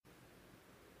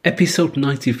Episode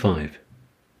 95.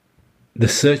 The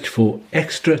search for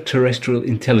extraterrestrial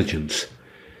intelligence.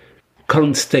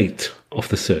 Current state of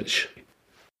the search.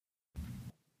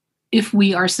 If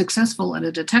we are successful at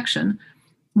a detection,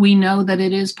 we know that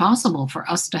it is possible for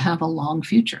us to have a long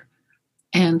future.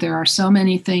 And there are so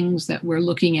many things that we're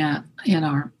looking at in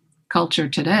our culture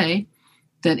today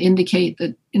that indicate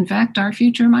that, in fact, our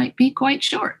future might be quite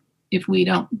short if we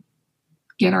don't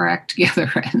get our act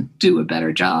together and do a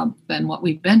better job than what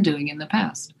we've been doing in the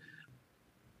past.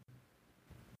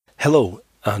 Hello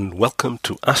and welcome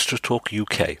to AstroTalk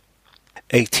UK.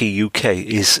 ATUK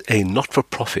is a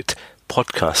not-for-profit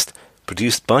podcast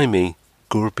produced by me,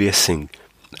 Gurbir Singh,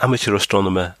 amateur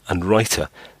astronomer and writer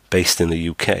based in the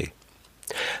UK.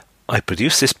 I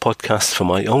produce this podcast for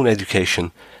my own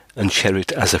education and share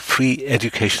it as a free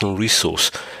educational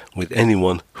resource with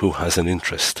anyone who has an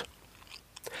interest.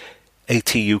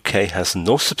 ATUK has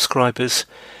no subscribers,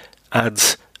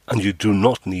 ads, and you do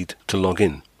not need to log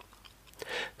in.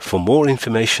 For more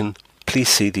information, please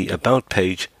see the About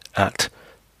page at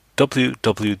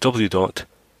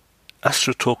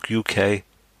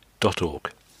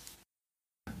www.astrotalkuk.org.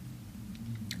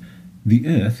 The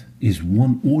Earth is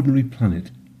one ordinary planet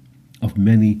of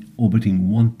many orbiting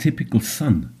one typical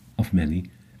sun of many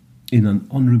in an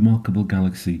unremarkable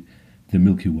galaxy, the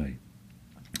Milky Way,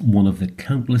 one of the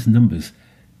countless numbers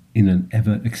in an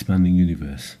ever-expanding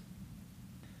universe.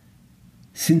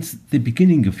 Since the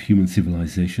beginning of human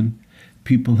civilization,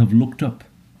 people have looked up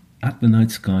at the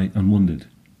night sky and wondered,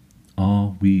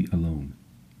 are we alone?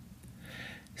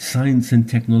 Science and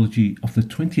technology of the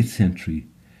 20th century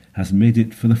has made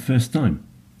it for the first time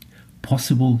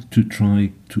possible to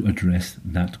try to address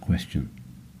that question.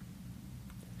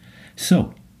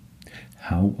 So,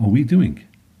 how are we doing?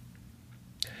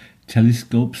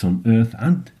 Telescopes on Earth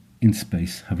and in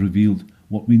space have revealed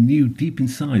what we knew deep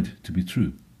inside to be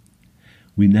true.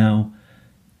 We now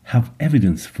have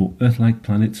evidence for Earth-like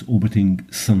planets orbiting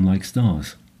Sun-like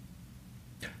stars.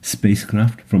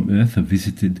 Spacecraft from Earth have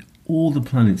visited all the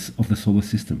planets of the solar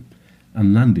system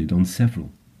and landed on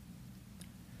several.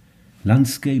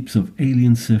 Landscapes of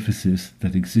alien surfaces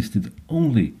that existed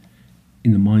only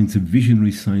in the minds of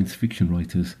visionary science fiction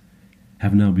writers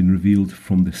have now been revealed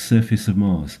from the surface of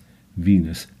Mars,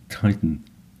 Venus, Titan,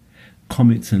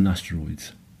 comets and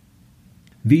asteroids.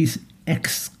 These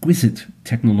exquisite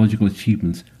technological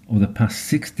achievements over the past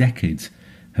 6 decades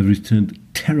have returned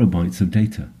terabytes of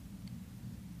data.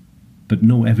 But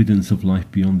no evidence of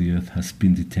life beyond the Earth has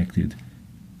been detected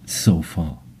so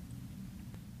far.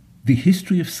 The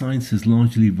history of science has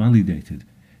largely validated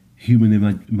human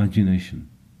imagination.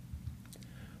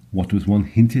 What was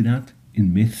once hinted at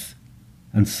in myths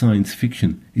and science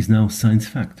fiction is now science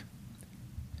fact.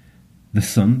 The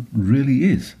Sun really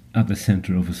is at the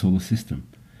centre of a solar system.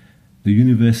 The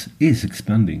universe is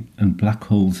expanding and black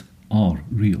holes are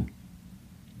real.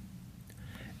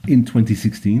 In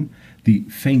 2016, the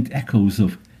faint echoes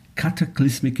of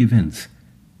cataclysmic events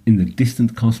in the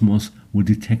distant cosmos were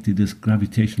detected as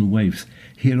gravitational waves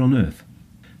here on Earth.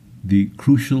 The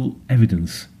crucial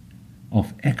evidence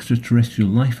of extraterrestrial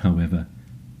life, however,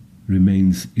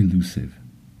 remains elusive.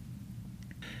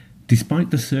 Despite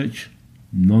the search,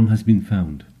 none has been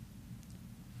found.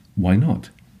 Why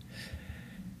not?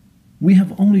 We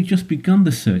have only just begun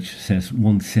the search, says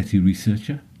one SETI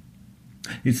researcher.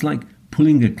 It's like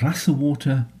pulling a glass of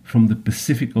water from the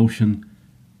Pacific Ocean,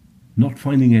 not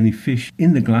finding any fish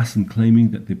in the glass and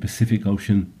claiming that the Pacific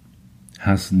Ocean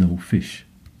has no fish.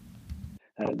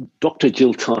 Dr.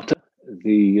 Jill Tarter,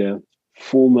 the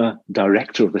former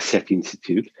director of the SETI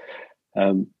Institute,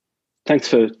 thanks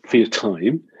for your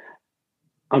time.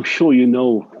 I'm sure you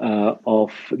know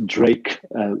of Drake,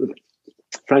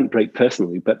 Frank Drake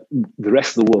personally, but the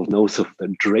rest of the world knows of the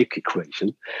Drake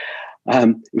equation.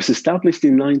 It was established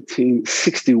in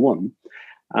 1961.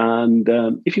 And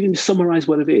if you can summarize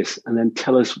what it is and then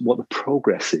tell us what the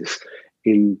progress is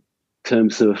in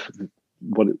terms of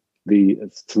what the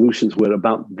solutions were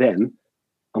about then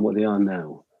and what they are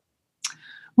now.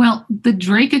 Well, the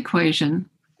Drake equation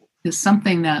is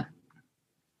something that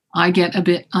I get a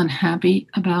bit unhappy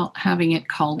about having it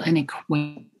called an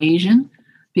equation,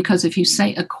 because if you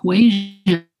say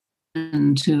equation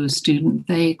to a student,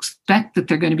 they expect that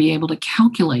they're going to be able to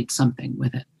calculate something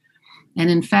with it. And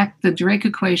in fact, the Drake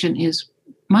equation is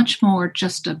much more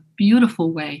just a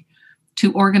beautiful way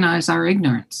to organize our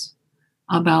ignorance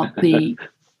about the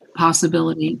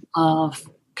possibility of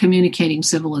communicating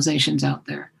civilizations out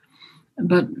there.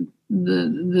 But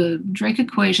the Drake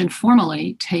equation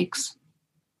formally takes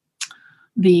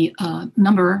the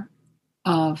number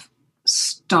of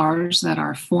stars that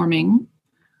are forming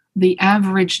the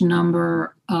average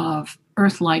number of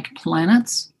Earth-like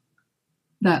planets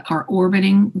that are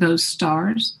orbiting those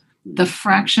stars, the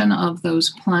fraction of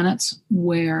those planets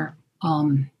where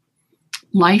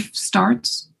life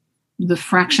starts, the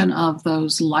fraction of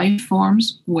those life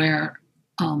forms where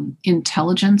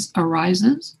intelligence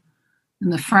arises,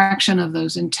 and the fraction of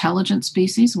those intelligent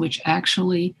species which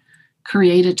actually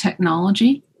create a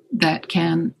technology that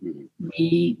can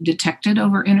be detected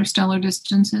over interstellar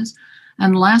distances.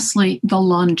 And lastly, the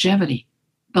longevity,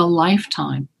 the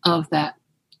lifetime of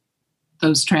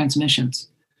those transmissions.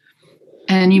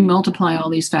 And you multiply all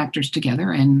these factors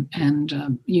together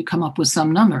and you come up with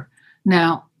some number.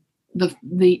 Now,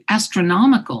 the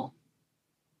astronomical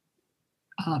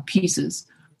pieces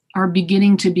are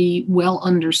beginning to be well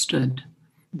understood.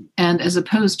 And as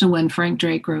opposed to when Frank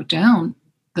Drake wrote down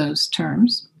those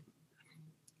terms,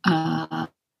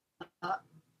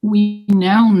 we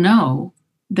now know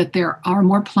that there are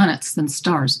more planets than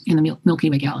stars in the Milky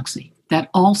Way galaxy, that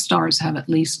all stars have at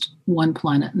least one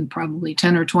planet, and probably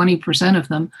 10 or 20% of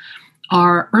them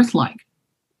are Earth-like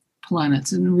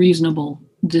planets in reasonable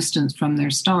distance from their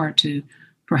star to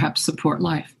perhaps support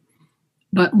life.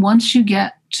 But once you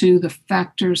get to the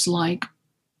factors like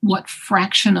what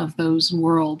fraction of those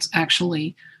worlds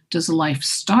actually does life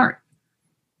start,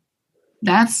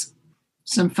 that's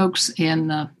some folks in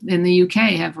the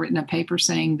UK have written a paper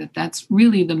saying that that's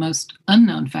really the most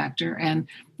unknown factor. And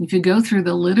if you go through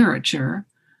the literature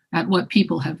at what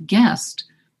people have guessed,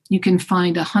 you can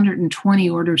find 120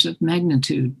 orders of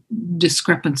magnitude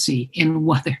discrepancy in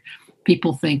whether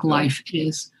people think life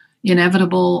is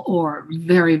inevitable or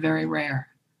very, very rare.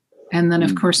 And then,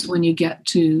 of course, when you get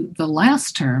to the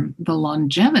last term, the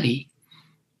longevity,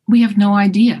 we have no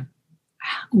idea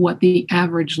what the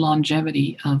average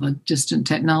longevity of a distant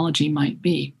technology might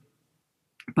be.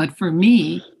 But for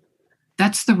me,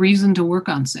 that's the reason to work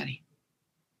on SETI.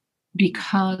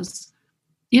 Because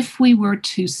if we were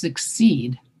to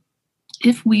succeed,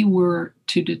 if we were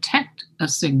to detect a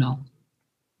signal,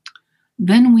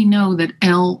 then we know that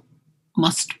L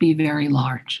must be very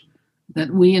large, that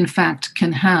we in fact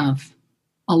can have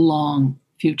a long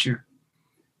future.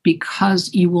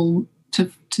 Because you will,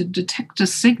 to detect a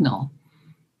signal,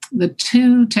 the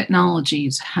two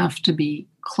technologies have to be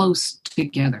close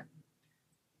together,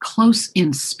 close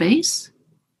in space,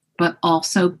 but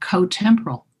also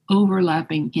co-temporal,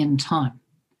 overlapping in time.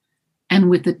 And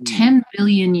with the 10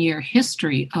 billion year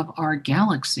history of our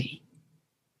galaxy,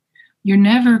 you're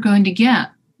never going to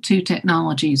get two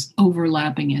technologies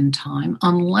overlapping in time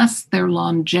unless their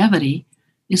longevity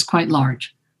is quite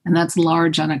large. And that's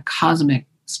large on a cosmic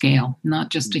scale, not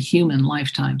just a human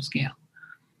lifetime scale.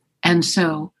 And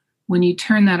so when you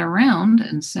turn that around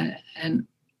and say,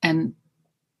 and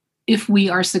if we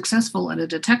are successful at a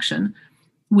detection,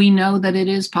 we know that it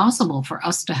is possible for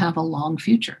us to have a long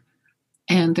future.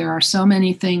 And there are so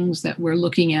many things that we're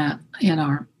looking at in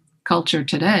our culture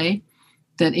today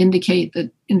that indicate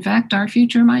that, in fact, our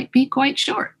future might be quite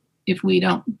short if we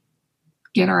don't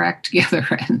get our act together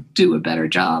and do a better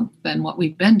job than what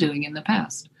we've been doing in the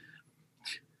past.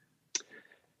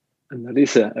 And that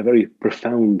is a very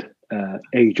profound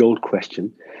age-old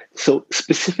question. So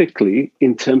specifically,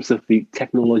 in terms of the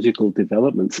technological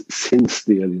developments since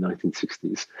the early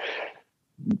 1960s,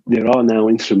 there are now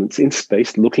instruments in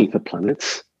space looking for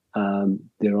planets.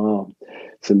 There are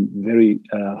some very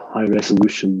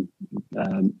high-resolution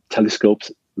telescopes,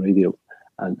 radio,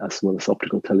 and as well as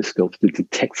optical telescopes that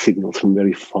detect signals from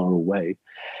very far away.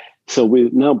 So we're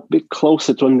now a bit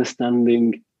closer to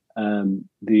understanding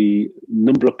the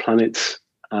number of planets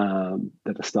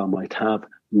that a star might have,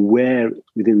 where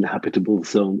within the habitable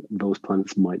zone those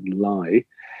planets might lie.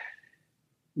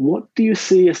 What do you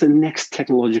see as the next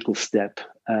technological step?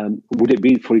 Would it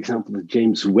be, for example, the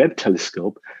James Webb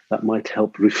Telescope that might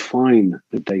help refine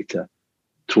the data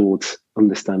towards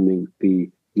understanding the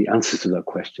answers to that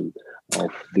question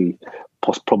of the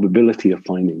probability of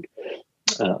finding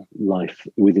life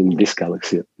within this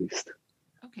galaxy at least?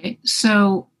 Okay,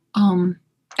 so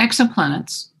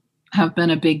exoplanets have been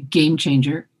a big game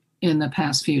changer in the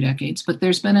past few decades, but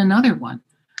there's been another one,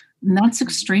 and that's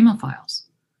extremophiles.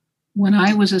 When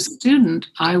I was a student,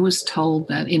 I was told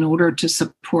that in order to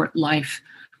support life,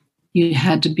 you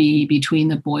had to be between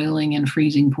the boiling and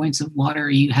freezing points of water.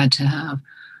 You had to have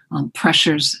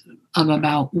pressures of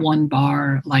about 1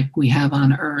 bar like we have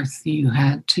on Earth. You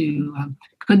had to,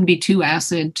 couldn't be too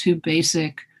acid, too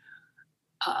basic.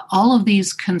 All of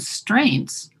these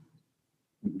constraints,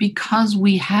 because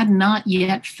we had not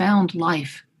yet found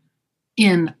life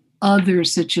in other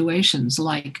situations,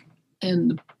 like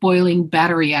in boiling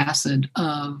battery acid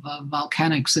of a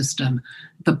volcanic system,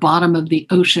 the bottom of the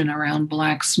ocean around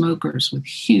black smokers with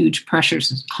huge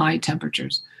pressures, high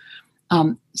temperatures.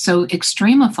 So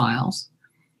extremophiles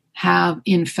have,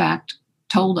 in fact,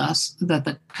 told us that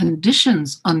the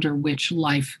conditions under which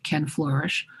life can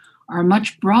flourish are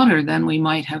much broader than we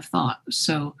might have thought.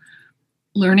 So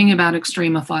learning about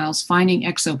extremophiles, finding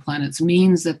exoplanets,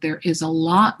 means that there is a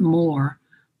lot more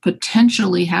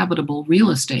potentially habitable real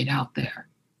estate out there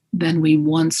than we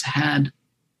once had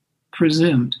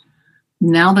presumed.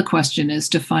 Now the question is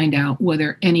to find out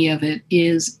whether any of it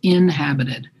is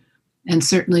inhabited. And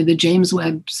certainly the James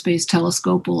Webb Space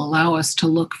Telescope will allow us to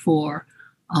look for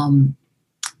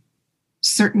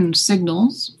certain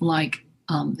signals like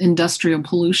industrial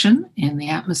pollution in the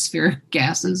atmospheric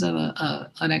gases of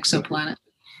an exoplanet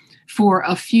for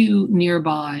a few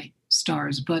nearby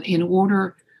stars. But in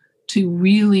order to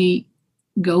really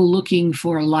go looking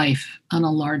for life on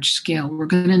a large scale, we're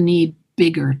going to need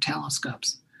bigger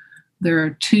telescopes. There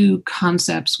are two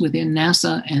concepts within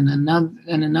NASA and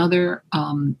another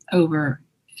over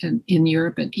in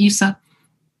Europe at ESA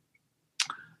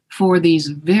for these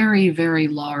very, very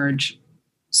large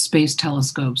space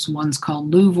telescopes. One's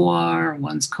called LUVOIR,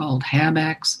 one's called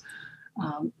HabEx,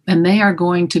 and they are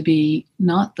going to be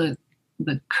not the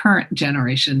current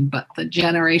generation, but the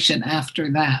generation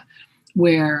after that,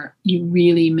 where you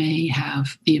really may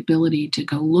have the ability to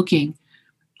go looking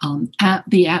at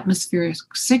the atmospheric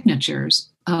signatures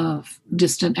of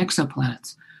distant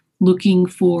exoplanets, looking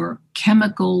for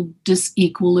chemical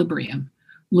disequilibrium,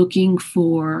 looking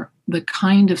for the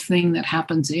kind of thing that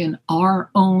happens in our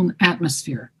own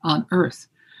atmosphere on Earth,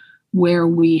 where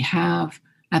we have,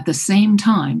 at the same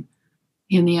time,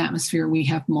 in the atmosphere, we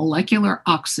have molecular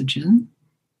oxygen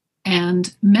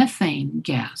and methane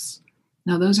gas.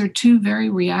 Now, those are two very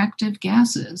reactive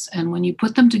gases, and when you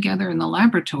put them together in the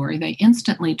laboratory, they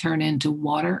instantly turn into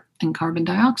water and carbon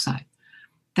dioxide.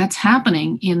 That's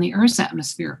happening in the Earth's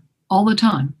atmosphere all the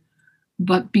time.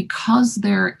 But because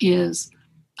there is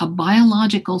a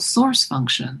biological source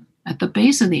function at the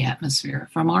base of the atmosphere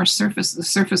from our surface, the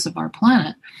surface of our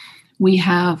planet, we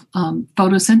have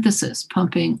photosynthesis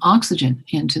pumping oxygen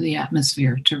into the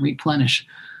atmosphere to replenish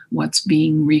what's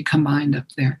being recombined up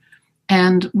there.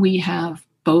 And we have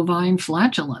bovine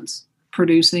flatulence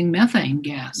producing methane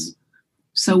gas.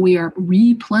 So we are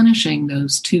replenishing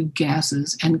those two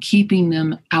gases and keeping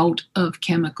them out of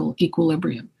chemical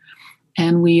equilibrium.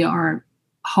 And we are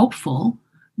hopeful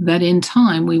that in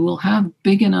time we will have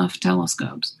big enough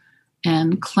telescopes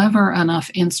and clever enough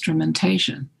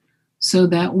instrumentation so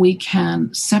that we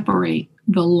can separate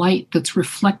the light that's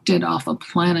reflected off a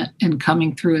planet and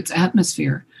coming through its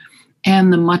atmosphere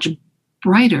and the much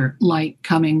brighter light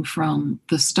coming from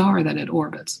the star that it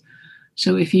orbits.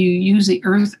 So if you use the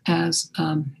Earth as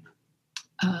an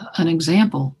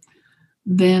example,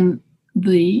 then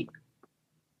the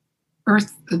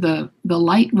Earth, the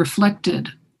light reflected,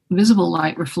 visible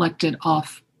light reflected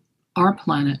off our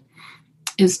planet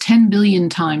is 10 billion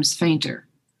times fainter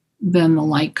than the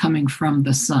light coming from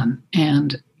the sun.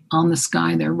 And on the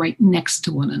sky, they're right next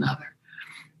to one another.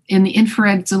 In the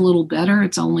infrared, it's a little better.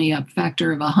 It's only a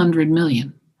factor of 100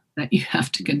 million that you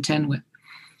have to contend with.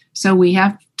 So we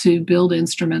have to build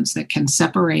instruments that can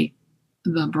separate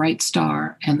the bright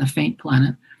star and the faint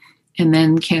planet, and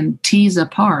then can tease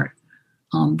apart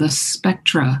the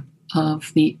spectra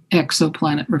of the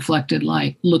exoplanet reflected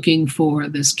light, looking for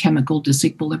this chemical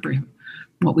disequilibrium,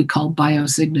 what we call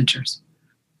biosignatures.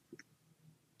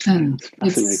 And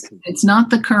it's not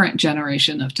the current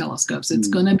generation of telescopes. It's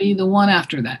going to be the one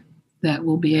after that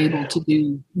will be able to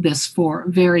do this for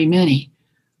very many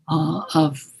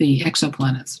of the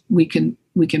exoplanets. We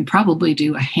can probably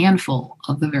do a handful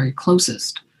of the very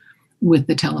closest with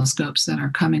the telescopes that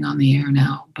are coming on the air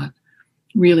now, but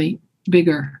really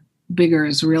bigger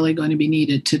is really going to be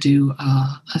needed to do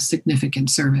a significant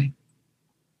survey.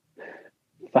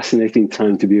 Fascinating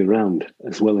time to be around,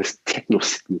 as well as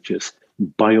technosignatures,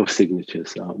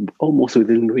 biosignatures are almost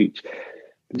within reach.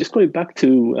 Just going back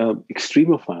to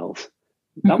extremophiles,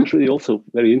 that was really also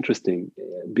very interesting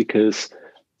because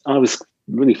I was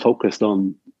really focused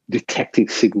on detecting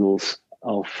signals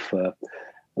of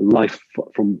life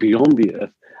from beyond the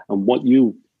Earth. And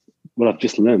what I've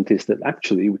just learned is that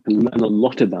actually we can learn a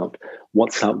lot about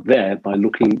what's out there by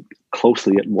looking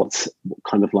closely at what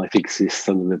kind of life exists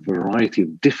under a variety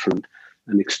of different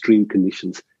and extreme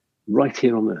conditions right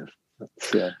here on Earth.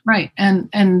 That's, right.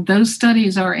 And those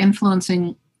studies are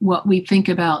influencing what we think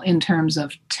about in terms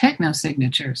of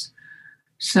technosignatures.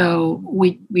 So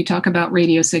we talk about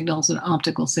radio signals and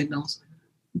optical signals,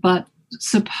 but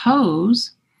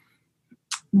suppose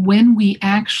when we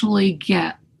actually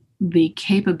get the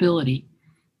capability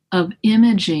of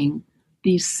imaging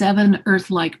these 7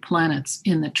 Earth-like planets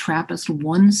in the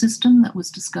TRAPPIST-1 system that was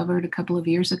discovered a couple of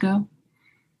years ago,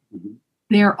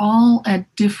 they're all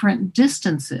at different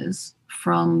distances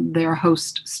from their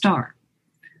host star.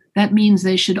 That means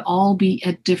they should all be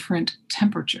at different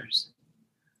temperatures.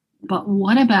 But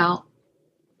what about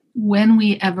when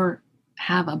we ever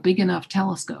have a big enough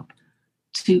telescope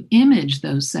to image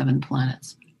those 7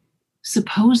 planets?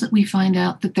 Suppose that we find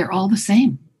out that they're all the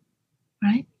same,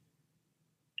 right?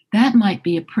 That might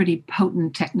be a pretty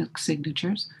potent technical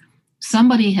signatures.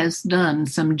 Somebody has done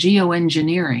some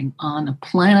geoengineering on a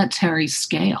planetary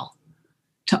scale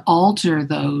to alter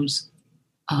those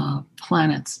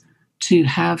planets to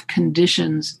have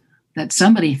conditions that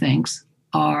somebody thinks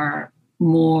are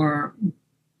more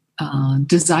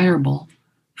desirable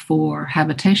for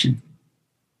habitation.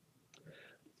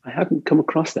 I hadn't come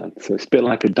across that. So it's a bit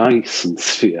like a Dyson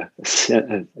sphere,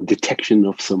 a detection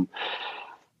of some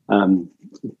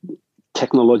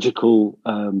technological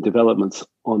developments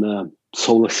on a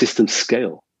solar system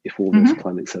scale, if all those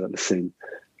planets are at the same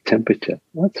temperature.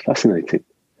 That's fascinating.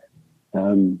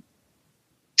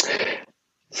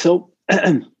 So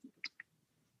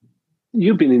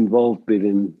you've been involved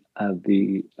within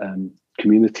the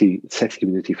community, SETI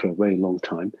community, for a very long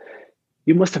time.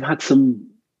 You must have had some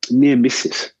near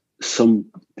misses, some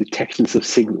detections of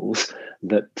signals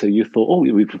that you thought, oh,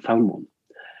 we've found one.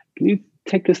 Can you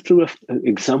take us through an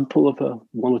example of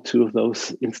one or two of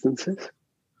those instances?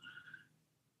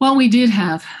 Well, we did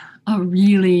have a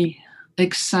really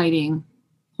exciting,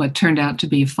 what turned out to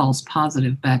be a false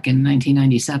positive back in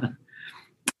 1997,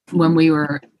 when we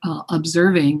were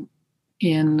observing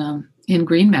in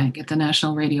Green Bank at the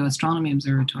National Radio Astronomy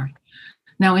Observatory.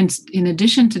 Now, in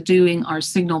addition to doing our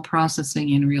signal processing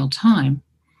in real time,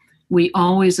 we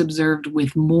always observed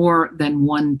with more than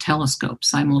one telescope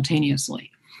simultaneously.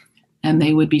 And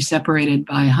they would be separated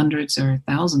by hundreds or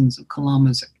thousands of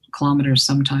kilometers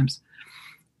sometimes.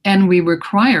 And we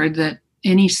required that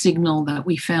any signal that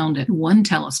we found at one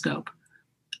telescope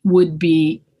would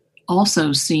be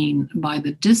also seen by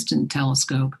the distant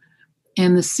telescope.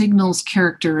 And the signal's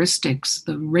characteristics,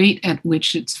 the rate at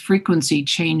which its frequency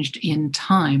changed in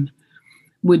time,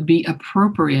 would be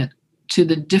appropriate to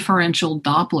the differential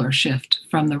Doppler shift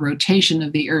from the rotation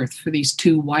of the Earth for these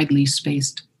 2 widely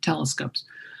spaced telescopes.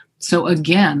 So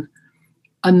again,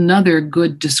 another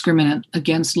good discriminant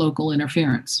against local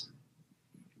interference.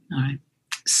 All right.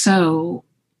 So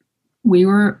we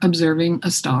were observing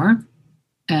a star,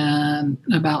 and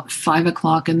about 5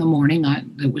 o'clock in the morning,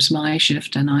 it was my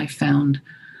shift, and I found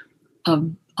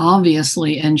an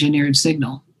obviously engineered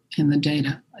signal in the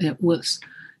data. It was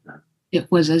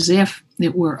as if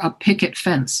it were a picket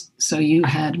fence. So you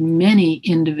had many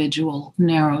individual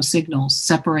narrow signals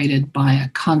separated by a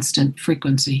constant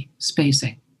frequency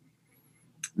spacing.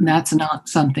 And that's not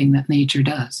something that nature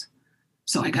does.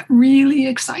 So I got really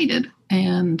excited,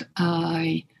 and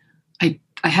I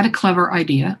had a clever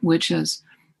idea, which is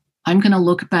I'm going to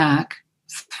look back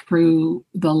through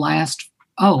the last,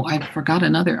 I forgot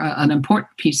an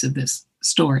important piece of this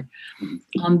story.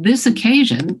 On this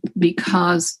occasion,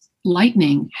 because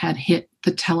lightning had hit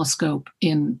the telescope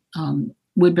in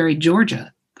Woodbury,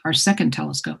 Georgia, our second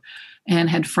telescope, and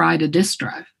had fried a disk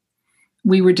drive,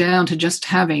 we were down to just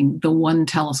having the one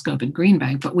telescope at Green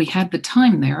Bank, but we had the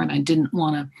time there, and I didn't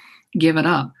want to give it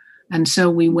up. And so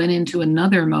we went into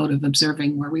another mode of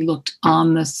observing where we looked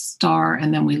on the star,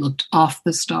 and then we looked off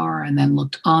the star, and then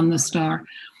looked on the star.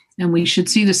 And we should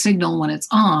see the signal when it's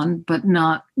on, but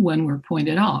not when we're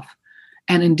pointed off.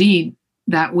 And indeed,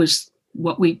 that was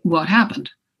what happened.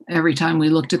 Every time we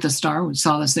looked at the star, we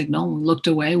saw the signal. We looked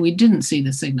away, we didn't see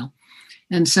the signal.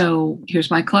 And so here's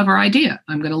my clever idea.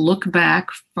 I'm going to look back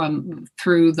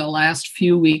through the last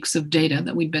few weeks of data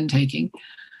that we'd been taking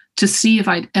to see if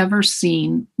I'd ever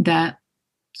seen that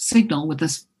signal with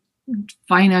this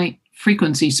finite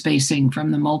frequency spacing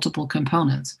from the multiple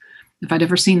components, if I'd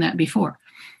ever seen that before.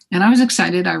 And I was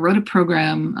excited. I wrote a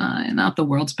program, not the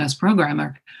world's best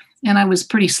programmer, and I was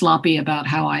pretty sloppy about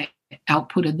how I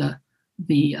outputted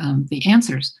the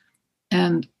answers.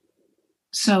 And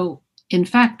so, in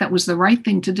fact, that was the right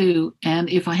thing to do. And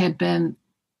if I had been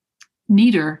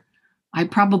neater, I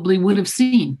probably would have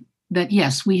seen that,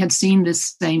 yes, we had seen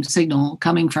this same signal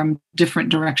coming from different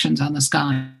directions on the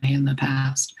sky in the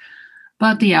past.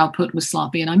 But the output was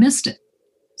sloppy and I missed it.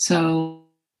 So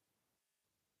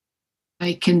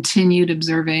I continued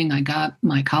observing. I got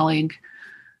my colleague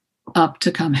up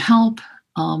to come help.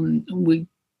 We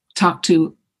talked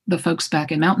to the folks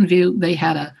back in Mountain View. They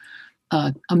had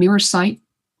a mirror site,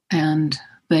 and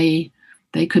they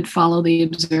They could follow the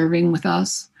observing with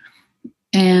us.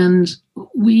 And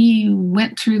we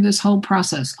went through this whole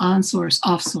process, on source,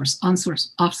 off source, on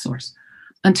source, off source,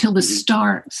 until the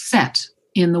star set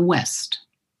in the west.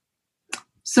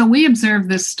 So we observed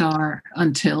this star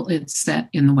until it set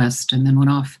in the west, and then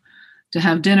went off to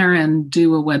have dinner and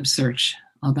do a web search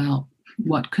about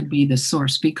what could be the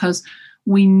source, because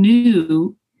we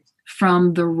knew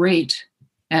from the rate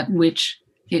at which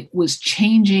it was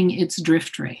changing its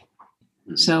drift rate.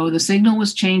 So the signal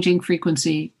was changing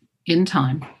frequency in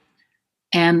time,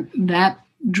 and that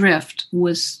drift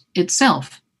was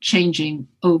itself changing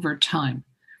over time.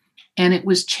 And it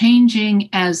was changing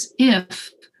as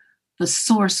if the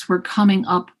source were coming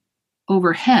up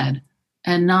overhead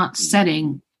and not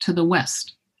setting to the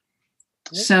west.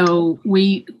 So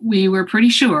we were pretty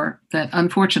sure that,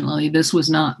 unfortunately, this was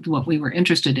not what we were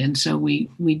interested in. So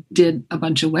we did a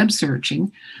bunch of web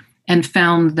searching and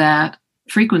found that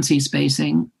frequency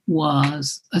spacing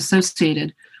was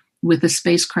associated with a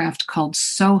spacecraft called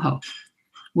SOHO,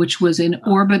 which was in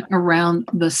orbit around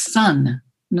the sun,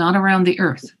 not around the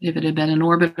Earth. If it had been in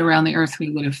orbit around the Earth, we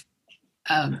would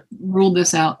have ruled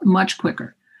this out much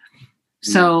quicker.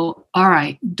 So, all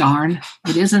right, darn,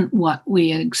 it isn't what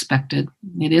we had expected.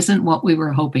 It isn't what we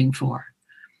were hoping for.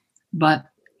 But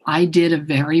I did a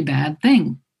very bad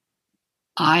thing.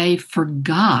 I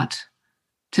forgot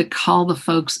to call the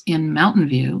folks in Mountain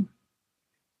View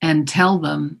and tell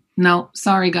them, no,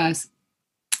 sorry, guys,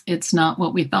 it's not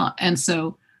what we thought. And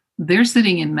so they're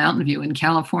sitting in Mountain View in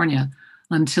California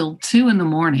until 2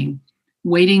 a.m,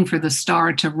 waiting for the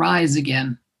star to rise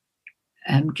again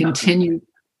and continue.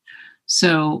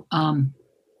 So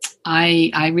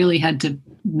I really had to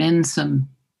mend some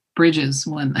bridges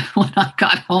when I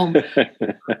got home,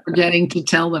 forgetting to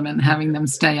tell them and having them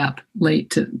stay up late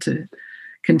to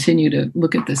continue to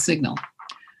look at the signal.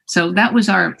 So that was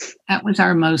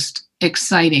our most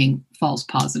exciting false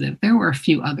positive. There were a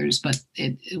few others, but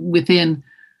within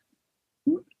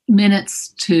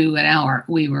minutes to an hour,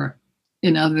 we were,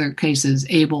 in other cases,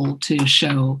 able to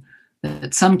show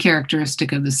that some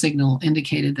characteristic of the signal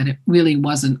indicated that it really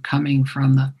wasn't coming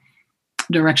from the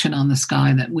direction on the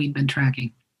sky that we'd been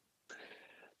tracking.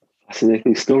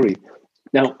 Fascinating story.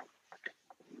 Now,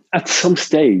 at some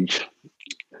stage,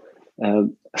 a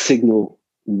signal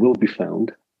will be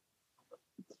found,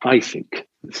 I think.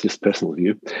 It's just personal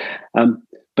view.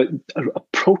 But a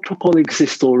protocol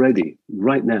exists already,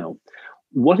 right now.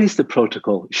 What is the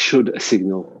protocol should a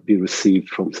signal be received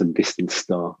from some distant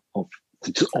star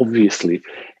which is obviously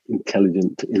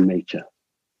intelligent in nature?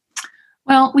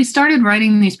 Well, we started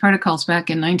writing these protocols back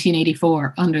in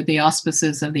 1984 under the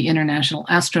auspices of the International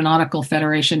Astronautical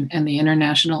Federation and the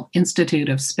International Institute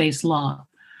of Space Law.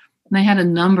 And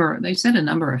they said a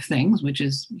number of things, which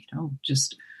is,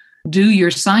 just do your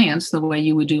science the way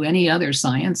you would do any other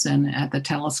science, and at the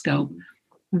telescope,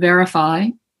 verify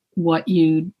what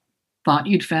you thought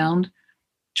you'd found.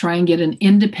 Try and get an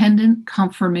independent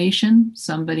confirmation,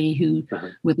 somebody who,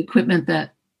 with equipment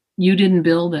that you didn't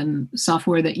build and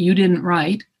software that you didn't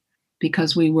write,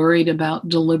 because we worried about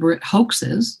deliberate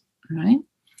hoaxes, right?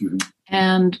 Mm-hmm.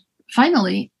 And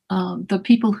finally, the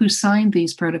people who signed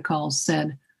these protocols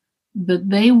said that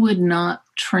they would not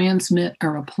transmit a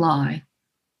reply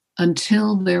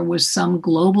until there was some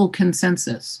global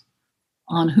consensus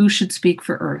on who should speak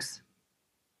for Earth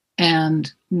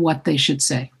and what they should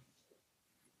say.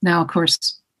 Now, of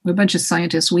course, we're a bunch of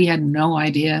scientists. We had no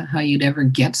idea how you'd ever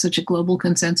get such a global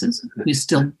consensus. We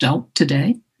still don't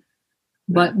today.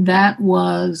 But that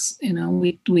was,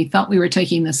 we thought we were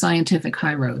taking the scientific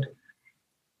high road,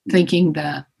 thinking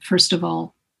that, first of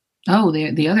all,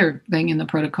 the other thing in the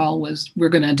protocol was we're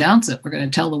going to announce it. We're going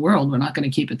to tell the world. We're not going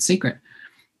to keep it secret,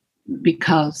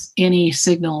 because any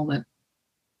signal that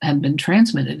had been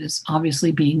transmitted is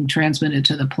obviously being transmitted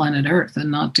to the planet Earth and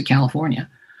not to California.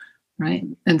 Right.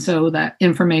 And so that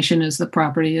information is the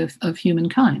property of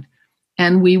humankind.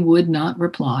 And we would not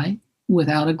reply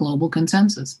without a global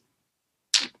consensus.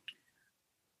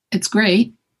 It's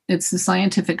great. It's the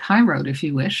scientific high road, if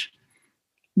you wish.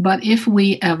 But if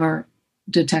we ever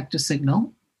detect a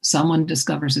signal, someone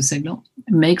discovers a signal,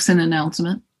 makes an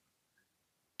announcement,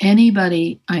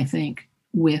 anybody, I think,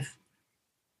 with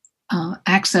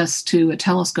access to a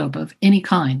telescope of any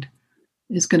kind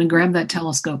is going to grab that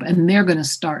telescope, and they're going to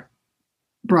start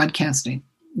broadcasting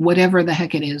whatever the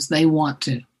heck it is they want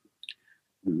to.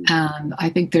 And I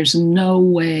think there's no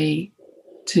way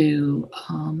to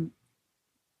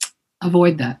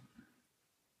avoid that,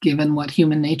 given what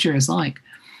human nature is like.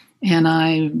 And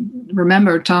I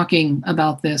remember talking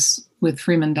about this with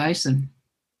Freeman Dyson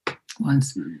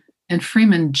once, and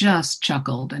Freeman just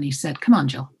chuckled and he said, "Come on,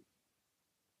 Jill,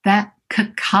 that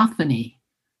cacophony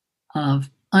of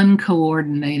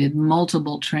uncoordinated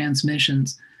multiple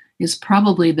transmissions is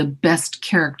probably the best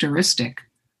characteristic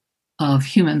of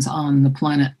humans on the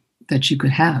planet that you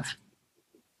could have.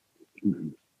 Mm-hmm.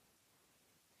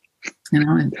 You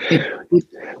know, it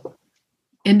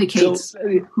indicates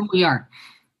who we are.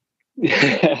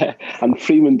 And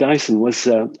Freeman Dyson was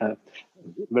a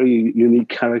very unique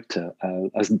character,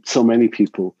 as so many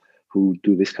people who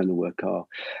do this kind of work are.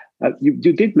 You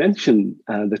did mention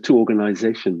the two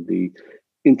organizations, the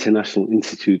International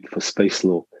Institute for Space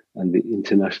Law and the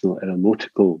International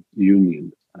Aeronautical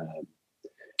Union.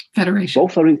 Federation.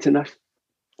 Both are international.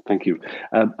 Thank you.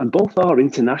 And both are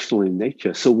international in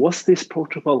nature. So was this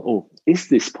protocol, or is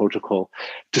this protocol,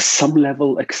 to some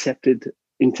level accepted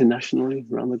internationally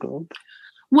around the globe?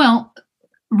 Well,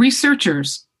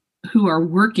 researchers who are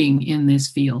working in this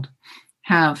field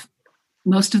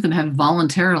most of them have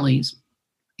voluntarily,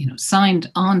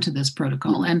 signed on to this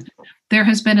protocol. And there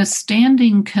has been a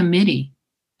standing committee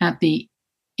at the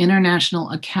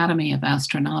International Academy of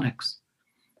Astronautics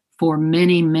for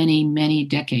many, many, many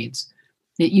decades.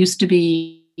 It used to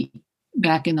be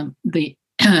back in the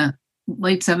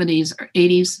late 70s or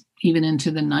 80s, even into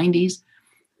the 90s,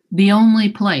 the only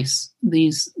place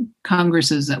these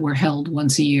congresses that were held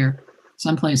once a year,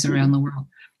 someplace around the world,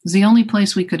 was the only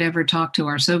place we could ever talk to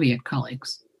our Soviet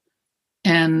colleagues.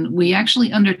 And we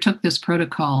actually undertook this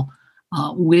protocol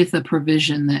with a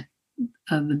provision that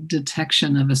the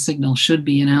detection of a signal should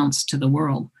be announced to the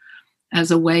world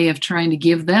as a way of trying to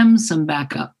give them some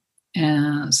backup,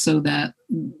 so that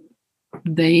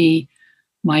they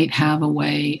might have a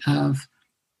way of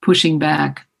pushing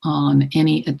back on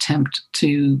any attempt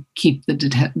to keep the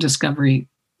discovery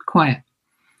quiet.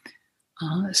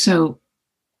 So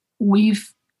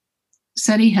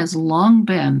SETI has long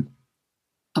been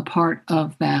a part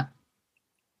of that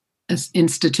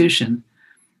institution.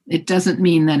 It doesn't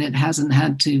mean that it hasn't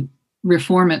had to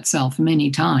reform itself many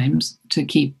times to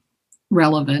keep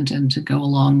relevant and to go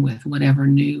along with whatever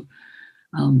new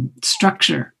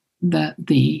structure that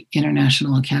the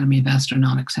International Academy of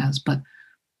Astronautics has. But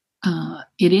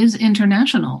it is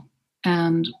international,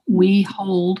 and we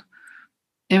hold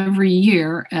every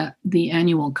year at the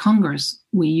annual Congress,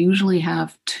 we usually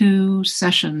have 2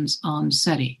 sessions on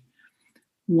SETI.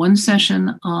 One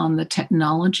session on the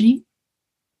technology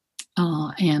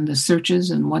and the searches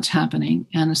and what's happening,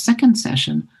 and a second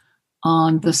session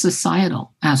on the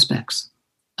societal aspects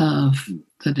of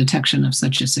the detection of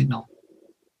such a signal.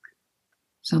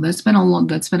 So that's been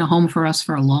a home for us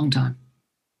for a long time.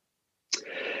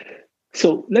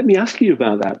 So let me ask you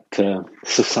about that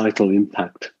societal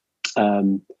impact.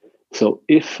 So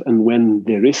if and when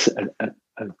there is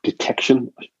a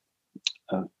detection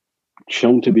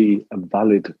shown to be a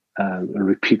valid and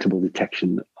repeatable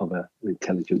detection of an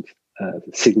intelligent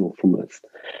signal from Earth,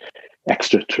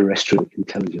 extraterrestrial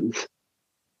intelligence,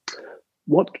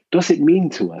 what does it mean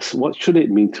to us? What should it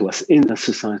mean to us in a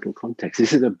societal context?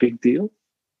 Is it a big deal?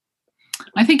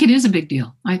 I think it is a big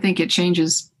deal. I think it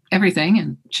changes everything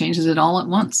and changes it all at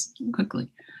once quickly.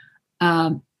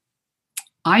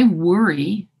 I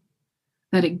worry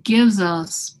that it gives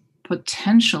us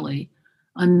potentially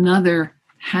another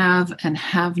have and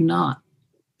have not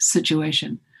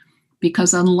situation,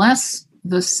 because unless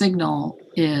the signal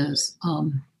is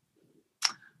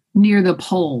near the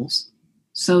poles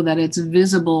so that it's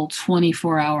visible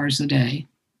 24 hours a day,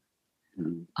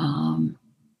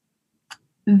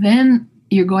 then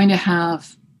you're going to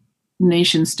have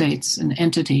nation states and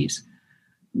entities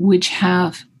which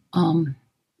have a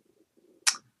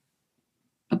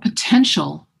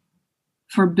potential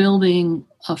for building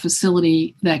a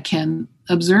facility that can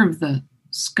observe the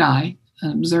sky,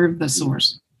 observe the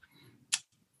source.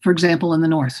 For example, in the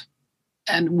north,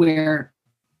 and where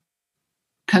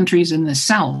countries in the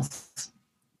south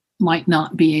might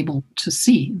not be able to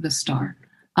see the star.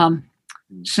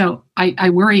 So I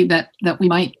worry that we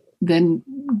might then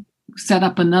set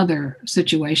up another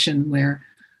situation where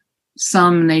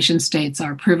some nation states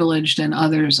are privileged and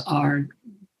others are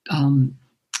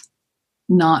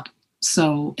not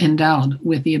so endowed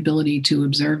with the ability to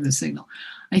observe the signal.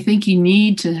 I think you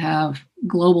need to have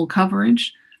global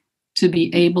coverage to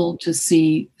be able to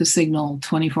see the signal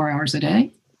 24 hours a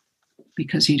day,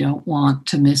 because you don't want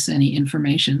to miss any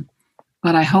information.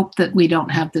 But I hope that we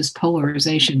don't have this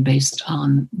polarization based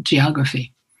on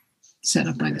geography set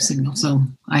up by the signal. So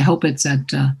I hope it's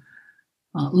at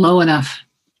low enough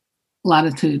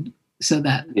latitude so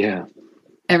that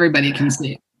everybody can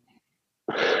see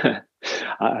it.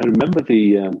 I remember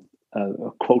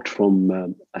a quote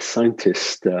from a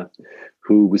scientist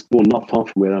who was born not far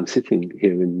from where I'm sitting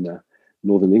here in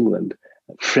northern England.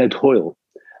 Fred Hoyle.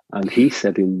 And he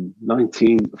said in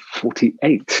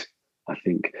 1948, I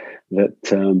think,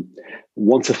 that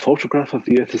once a photograph of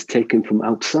the Earth is taken from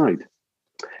outside,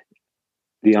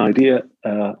 the idea,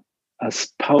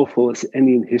 as powerful as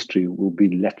any in history, will be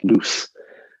let loose.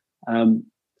 And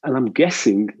I'm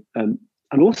guessing, and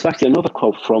also actually another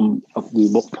quote from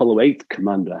the Apollo 8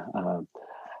 commander,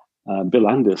 Bill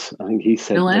Anders. I think he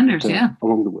said, Bill Anders,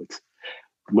 along the words,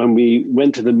 when we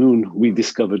went to the moon, we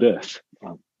discovered Earth.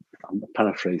 I'm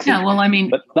paraphrasing. Yeah, well, I mean,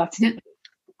 but that's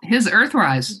his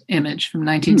Earthrise image from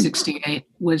 1968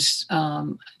 was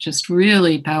just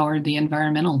really powered the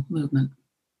environmental movement.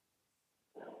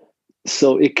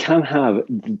 So it can have,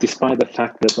 despite the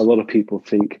fact that a lot of people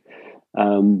think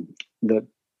that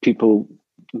people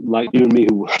like you and me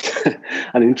who have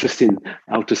an interest in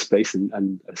outer space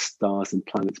and stars and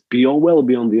planets well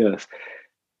beyond the Earth,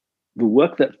 the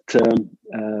work that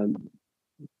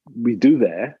we do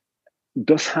there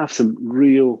does have some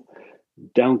real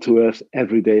down-to-earth,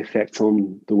 everyday effects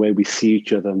on the way we see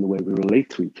each other and the way we relate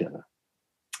to each other.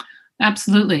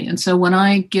 Absolutely. And so when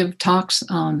I give talks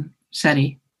on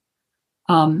SETI,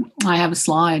 I have a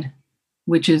slide,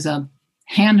 which is a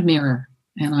hand mirror,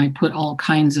 and I put all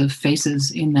kinds of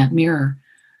faces in that mirror.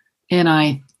 And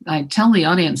I tell the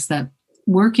audience that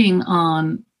working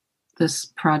on this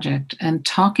project and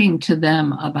talking to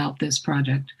them about this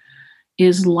project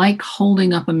is like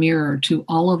holding up a mirror to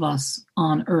all of us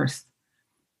on Earth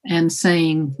and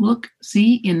saying, look,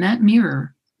 see, in that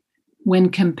mirror, when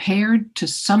compared to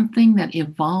something that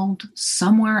evolved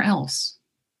somewhere else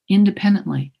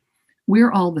independently,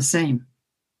 we're all the same.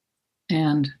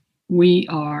 And we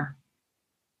are,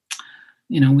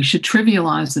 we should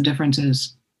trivialize the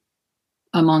differences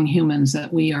among humans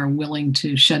that we are willing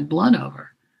to shed blood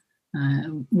over.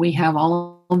 We have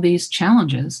all of these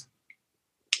challenges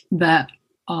that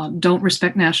don't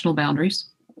respect national boundaries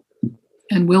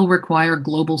and will require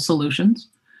global solutions.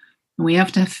 And we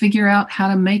have to figure out how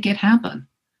to make it happen.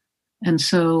 And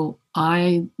so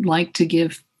I like to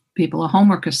give people a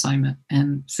homework assignment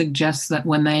and suggest that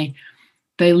when they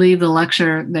leave the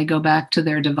lecture, they go back to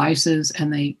their devices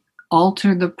and they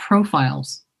alter the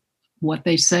profiles, what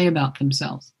they say about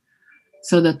themselves,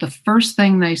 so that the first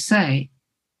thing they say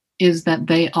is that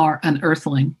they are an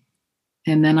earthling.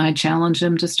 And then I challenge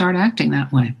them to start acting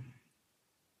that way.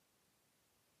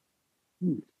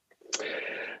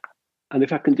 And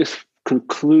if I can just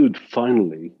conclude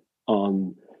finally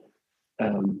on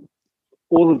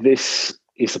all of this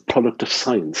is a product of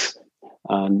science.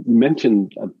 And you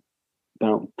mentioned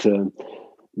about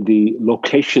the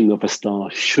location of a star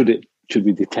should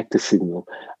we detect a signal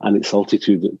and its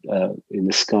altitude in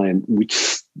the sky, and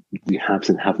which the haves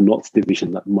and have-nots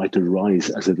division that might arise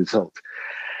as a result.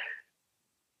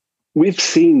 We've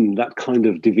seen that kind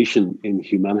of division in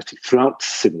humanity throughout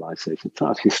civilization,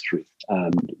 throughout history,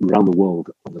 around the world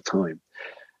all the time.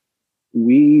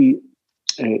 We,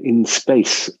 in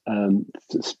space,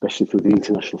 especially through the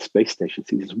International Space Station,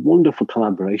 see this wonderful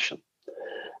collaboration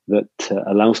that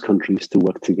allows countries to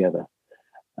work together.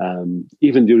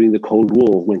 Even during the Cold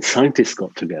War, when scientists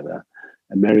got together,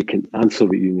 American and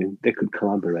Soviet Union, they could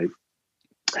collaborate.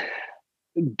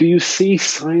 Do you see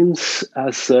science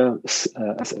as a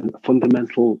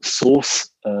fundamental source,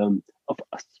 of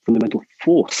a fundamental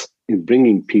force in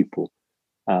bringing people,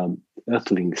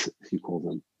 earthlings, as you call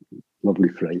them, lovely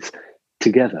phrase,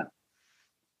 together?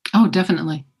 Oh,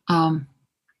 definitely.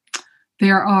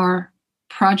 There are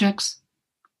projects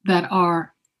that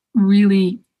are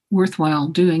really worthwhile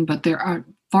doing, but they are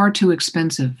far too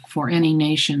expensive for any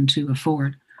nation to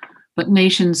afford. But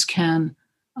nations can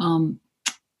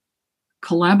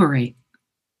collaborate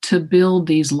to build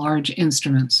these large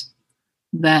instruments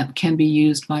that can be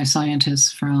used by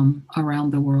scientists from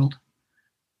around the world.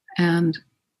 And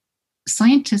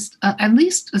scientists, at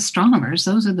least astronomers,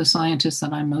 those are the scientists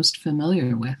that I'm most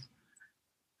familiar with,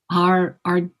 are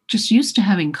just used to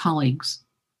having colleagues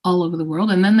all over the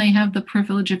world. And then they have the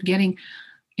privilege of getting,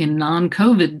 in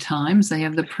non-COVID times, they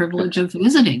have the privilege of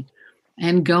visiting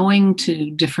and going to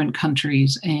different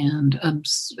countries and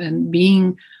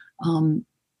being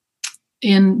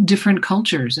in different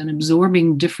cultures and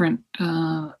absorbing different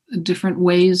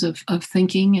ways of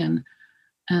thinking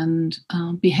and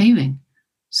behaving.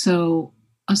 So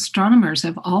astronomers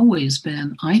have always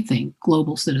been, I think,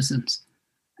 global citizens.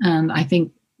 And I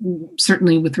think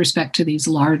certainly with respect to these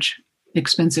large,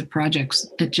 expensive projects,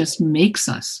 it just makes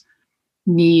us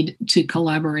need to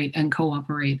collaborate and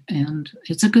cooperate. And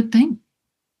it's a good thing.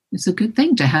 It's a good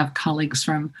thing to have colleagues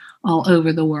from all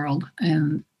over the world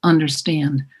and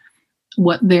understand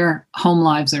what their home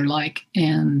lives are like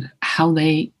and how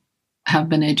have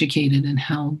been educated in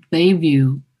how they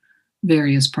view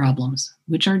various problems,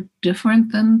 which are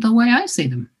different than the way I see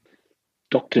them.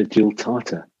 Dr. Jill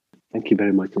Tarter, thank you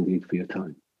very much indeed for your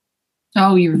time.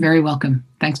 Oh, you're very welcome.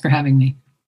 Thanks for having me.